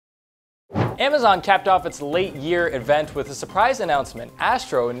Amazon capped off its late year event with a surprise announcement.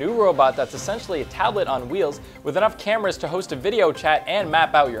 Astro, a new robot that's essentially a tablet on wheels with enough cameras to host a video chat and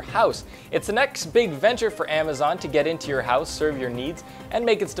map out your house. It's the next big venture for Amazon to get into your house, serve your needs, and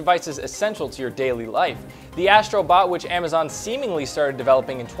make its devices essential to your daily life. The Astro bot, which Amazon seemingly started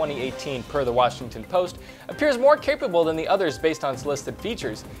developing in 2018 per the Washington Post, appears more capable than the others based on its listed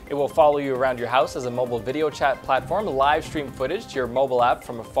features. It will follow you around your house as a mobile video chat platform, live stream footage to your mobile app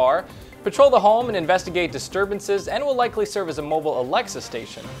from afar, patrol the home and investigate disturbances, and will likely serve as a mobile Alexa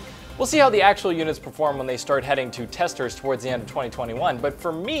station. We'll see how the actual units perform when they start heading to testers towards the end of 2021, but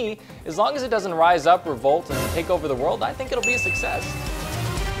for me, as long as it doesn't rise up, revolt, and take over the world, I think it'll be a success.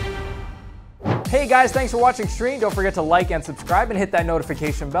 Hey guys, thanks for watching Stream. Don't forget to like and subscribe and hit that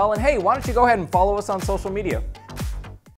notification bell. And hey, why don't you go ahead and follow us on social media?